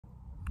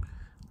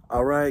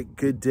All right,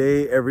 good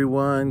day,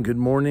 everyone. Good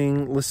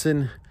morning.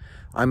 Listen,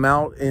 I'm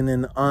out in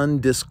an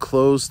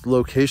undisclosed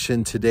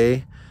location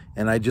today,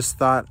 and I just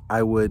thought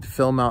I would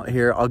film out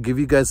here. I'll give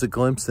you guys a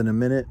glimpse in a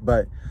minute,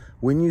 but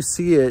when you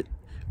see it,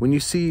 when you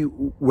see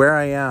where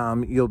I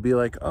am, you'll be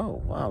like,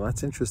 oh, wow,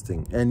 that's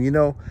interesting. And you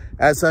know,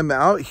 as I'm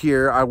out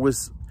here, I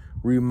was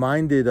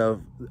reminded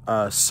of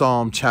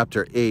Psalm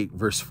chapter 8,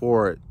 verse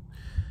 4,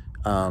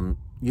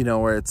 you know,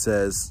 where it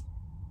says,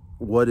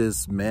 what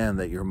is man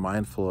that you're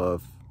mindful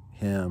of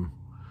him,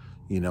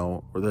 you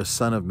know, or the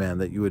Son of Man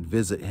that you would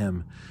visit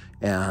him.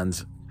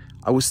 And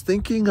I was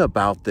thinking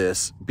about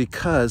this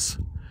because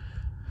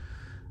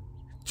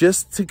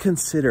just to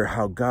consider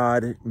how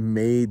God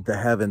made the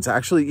heavens,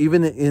 actually,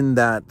 even in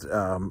that,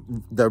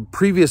 the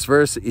previous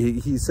verse,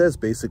 he says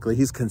basically,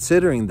 he's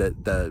considering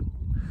the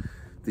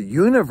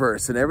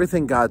universe and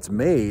everything God's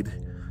made.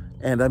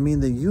 And I mean,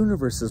 the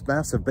universe is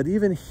massive, but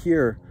even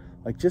here,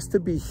 like just to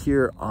be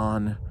here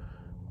on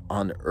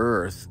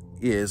earth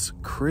is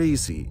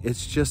crazy.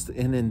 It's just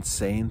an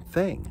insane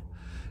thing.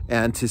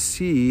 And to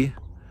see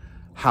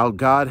how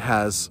God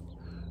has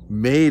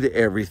made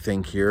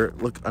everything here.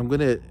 Look, I'm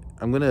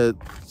gonna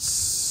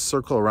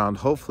circle around.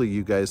 Hopefully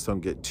you guys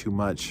don't get too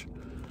much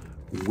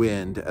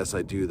wind as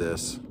I do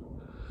this.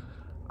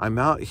 I'm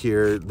out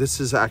here. This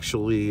is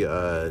actually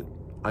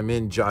I'm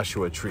in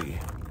Joshua Tree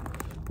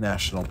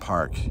National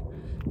Park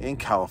in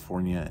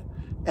California,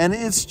 and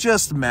it's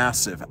just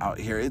massive out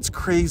here. It's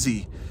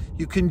crazy.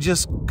 You can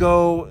just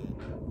go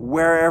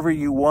wherever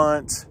you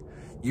want.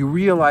 You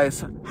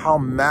realize how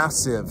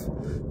massive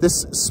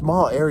this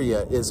small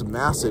area is.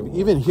 Massive.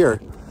 Even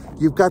here,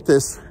 you've got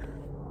this,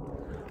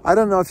 I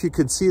don't know if you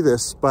could see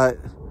this, but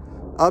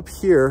up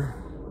here,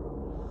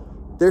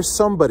 there's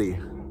somebody,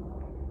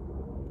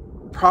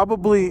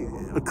 probably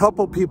a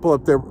couple people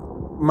up there.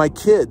 My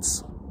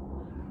kids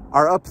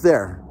are up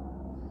there,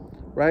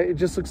 right? It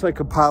just looks like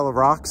a pile of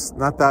rocks,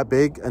 not that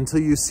big,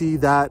 until you see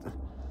that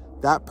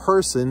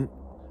person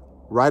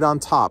right on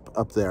top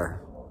up there.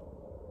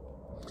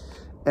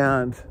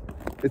 And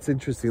it's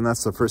interesting,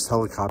 that's the first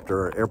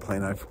helicopter or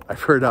airplane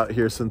I've heard out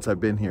here since I've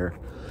been here.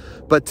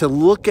 But to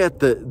look at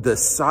the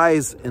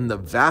size and the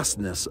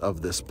vastness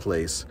of this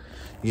place,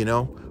 you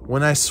know,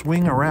 when I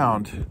swing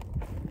around,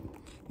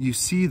 you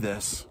see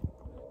this,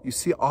 you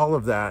see all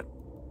of that,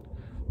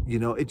 you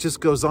know, it just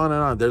goes on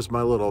and on. There's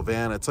my little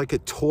van. It's like a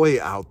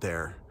toy out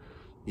there,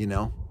 you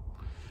know,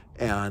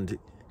 and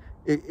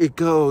it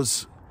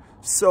goes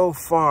so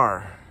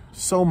far,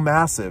 so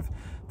massive.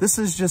 This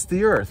is just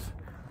the earth.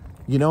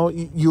 You know,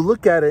 you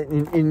look at it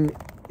and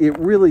it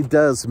really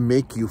does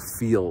make you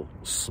feel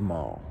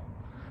small.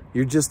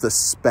 You're just a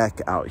speck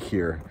out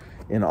here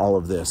in all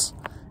of this.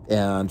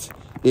 And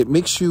it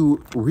makes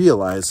you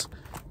realize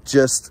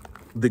just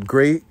the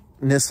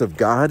greatness of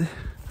God,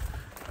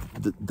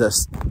 the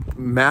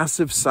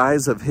massive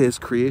size of his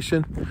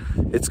creation.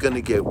 It's going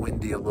to get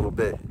windy a little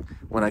bit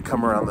when I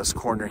come around this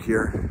corner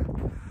here,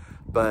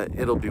 but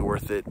it'll be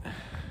worth it.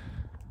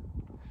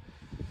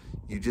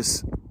 You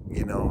just,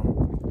 you know,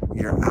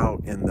 you're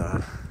out in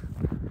the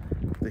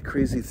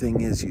crazy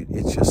thing is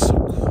it's just so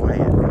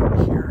quiet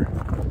out here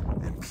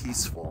and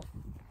peaceful.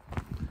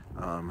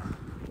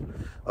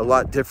 A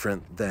lot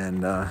different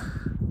than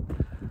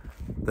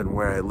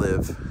where I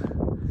live,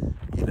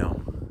 you know.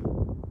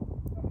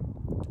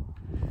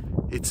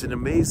 It's an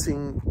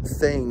amazing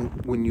thing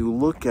when you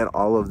look at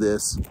all of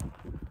this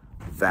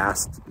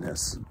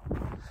vastness.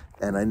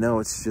 And I know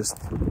it's just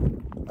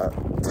a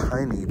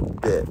tiny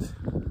bit,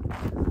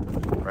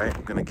 right?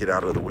 I'm gonna get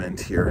out of the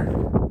wind here.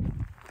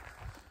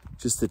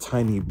 Just a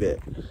tiny bit.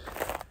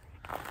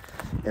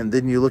 And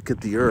then you look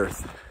at the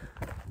earth,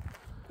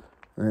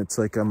 and it's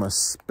like I'm a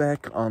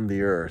speck on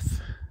the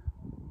earth.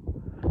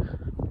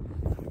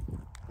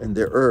 And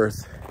the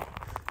earth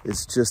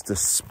is just a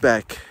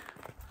speck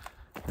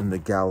in the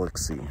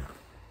galaxy.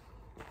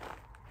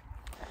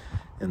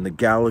 And the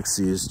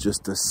galaxy is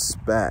just a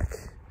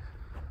speck.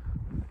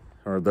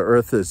 Or the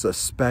earth is a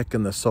speck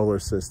in the solar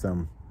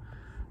system.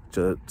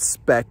 A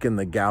speck in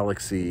the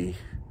galaxy,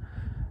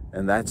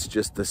 and that's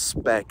just a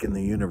speck in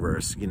the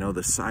universe. You know,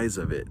 the size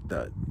of it.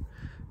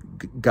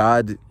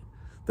 God,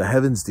 the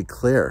heavens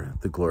declare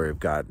the glory of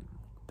God,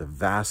 the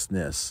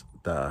vastness,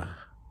 the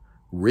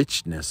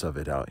richness of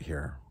it out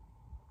here.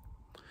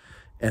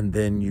 And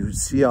then you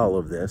see all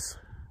of this,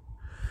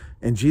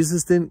 and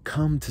Jesus didn't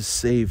come to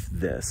save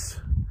this.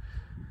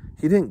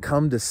 He didn't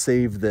come to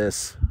save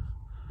these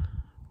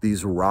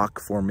rock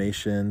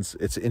formations.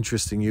 It's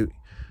interesting,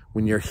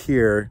 when you're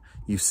here,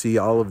 you see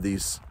all of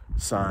these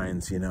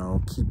signs, you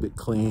know, keep it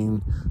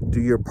clean,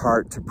 do your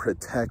part to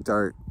protect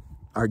our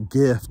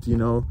gift, you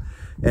know,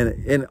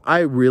 and I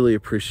really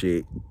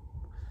appreciate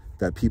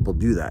that people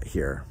do that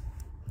here.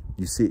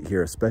 You see it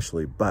here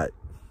especially, but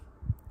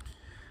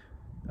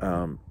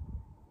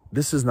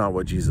this is not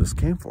what Jesus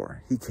came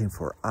for. He came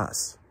for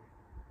us.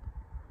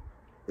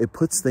 It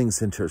puts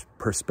things into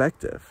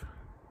perspective,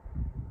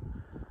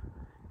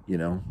 you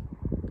know.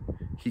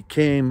 He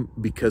came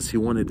because he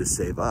wanted to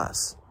save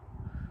us.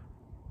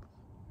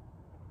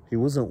 He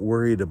wasn't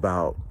worried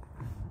about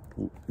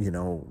you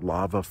know,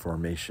 lava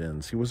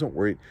formations. He wasn't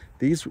worried.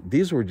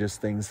 These were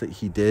just things that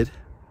he did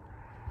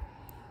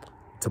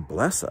to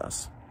bless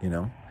us, you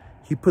know.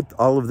 He put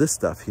all of this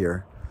stuff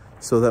here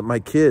so that my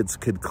kids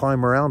could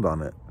climb around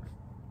on it.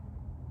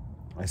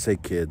 I say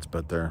kids,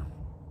 but they're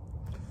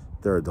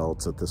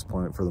adults at this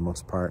point for the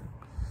most part.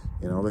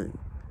 You know, they're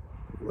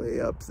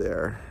way up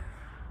there.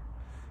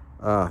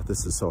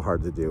 This is so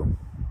hard to do.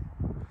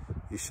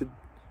 You should,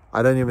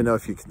 I don't even know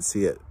if you can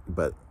see it,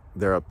 but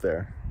they're up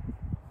there.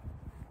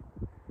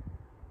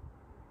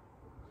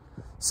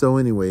 So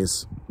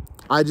anyways,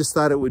 I just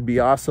thought it would be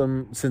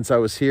awesome since I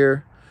was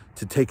here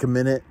to take a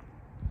minute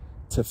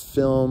to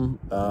film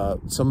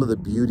some of the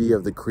beauty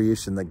of the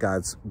creation that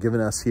God's given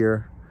us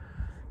here.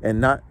 And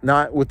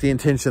not with the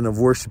intention of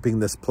worshiping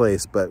this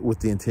place, but with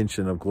the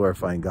intention of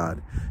glorifying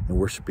God and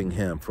worshiping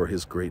him for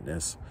his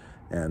greatness.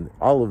 And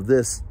all of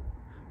this,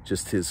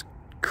 just his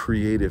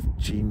creative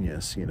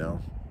genius, you know.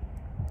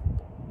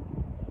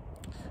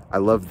 I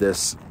love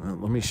this.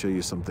 Let me show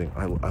you something.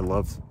 I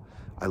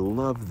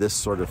love this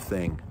sort of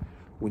thing.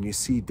 When you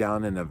see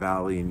down in a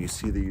valley and you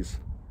see these,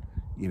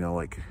 you know,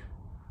 like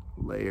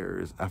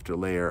layers after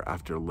layer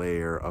after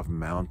layer of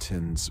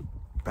mountains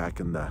back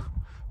in the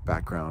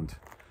background.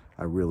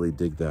 I really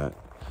dig that.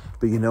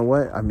 But you know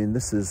what? I mean,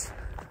 this is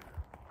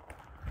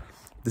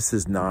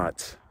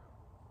not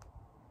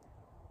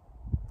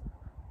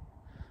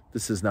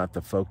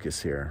the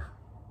focus here.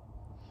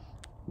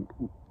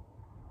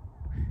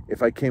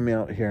 If I came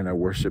out here and I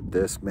worshiped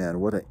this,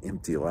 man, what an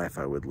empty life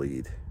I would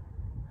lead.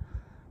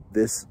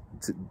 This,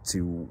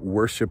 to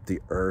worship the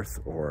earth,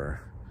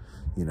 or,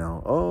 you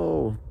know,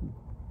 oh,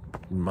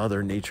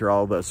 Mother Nature,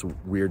 all this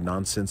weird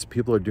nonsense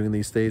people are doing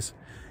these days.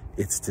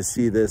 It's to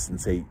see this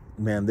and say,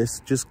 man, this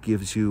just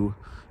gives you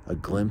a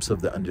glimpse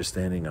of the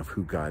understanding of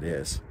who God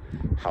is,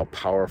 how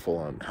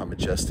powerful and how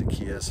majestic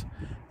he is,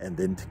 and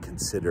then to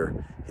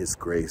consider his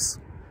grace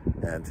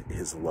and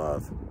his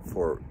love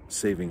for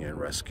saving and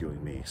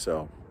rescuing me.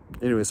 So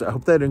anyways, I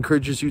hope that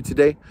encourages you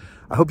today.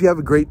 I hope you have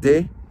a great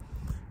day.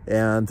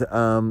 And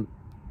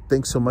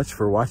thanks so much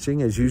for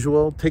watching. As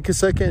usual, take a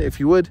second, if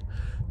you would,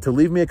 to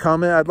leave me a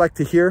comment. I'd like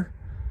to hear.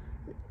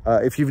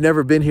 If you've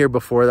never been here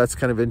before, that's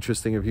kind of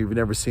interesting if you've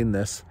never seen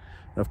this.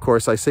 And of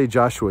course, I say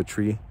Joshua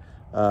tree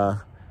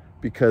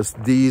because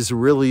these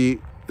really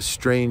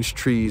strange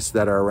trees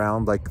that are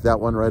around, like that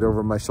one right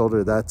over my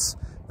shoulder, that's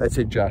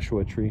a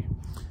Joshua tree.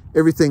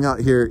 Everything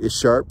out here is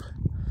sharp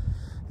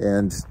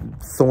and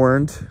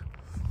thorned.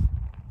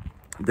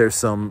 There's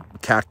some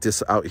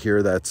cactus out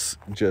here that's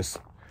just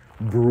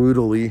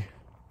brutally,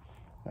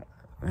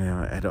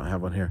 I don't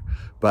have one here,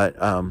 but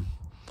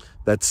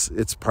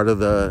it's part of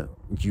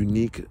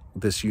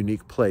this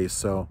unique place.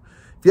 So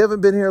if you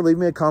haven't been here, leave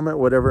me a comment,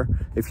 whatever.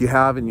 If you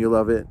have and you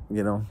love it,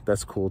 you know,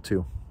 that's cool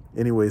too.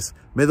 Anyways,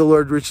 may the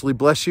Lord richly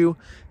bless you,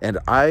 and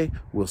I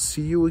will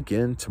see you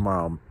again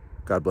tomorrow.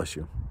 God bless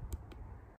you.